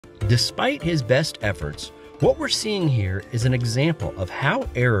Despite his best efforts, what we're seeing here is an example of how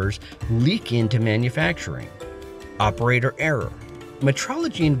errors leak into manufacturing. Operator error.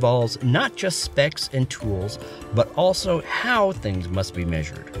 Metrology involves not just specs and tools, but also how things must be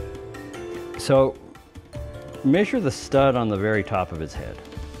measured. So, measure the stud on the very top of his head.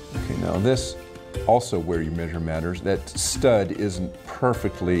 Okay, now this also where you measure matters. That stud isn't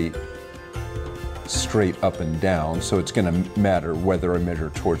perfectly straight up and down, so it's going to matter whether I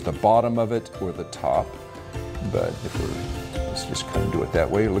measure towards the bottom of it or the top. But if let's just kind of do it that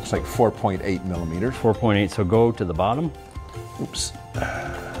way. It looks like 4.8 millimeters. 4.8, so go to the bottom. Oops.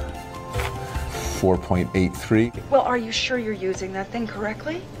 4.83. Well, are you sure you're using that thing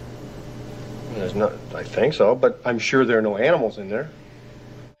correctly? There's not, I think so, but I'm sure there are no animals in there.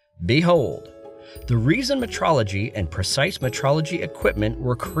 Behold, the reason metrology and precise metrology equipment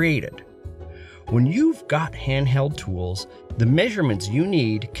were created. When you've got handheld tools, the measurements you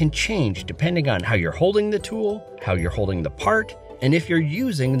need can change depending on how you're holding the tool, how you're holding the part, and if you're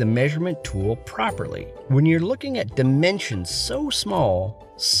using the measurement tool properly. When you're looking at dimensions so small,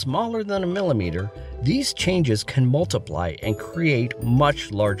 smaller than a millimeter, these changes can multiply and create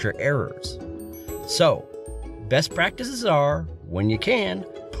much larger errors. So, best practices are, when you can,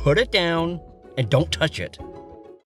 put it down and don't touch it.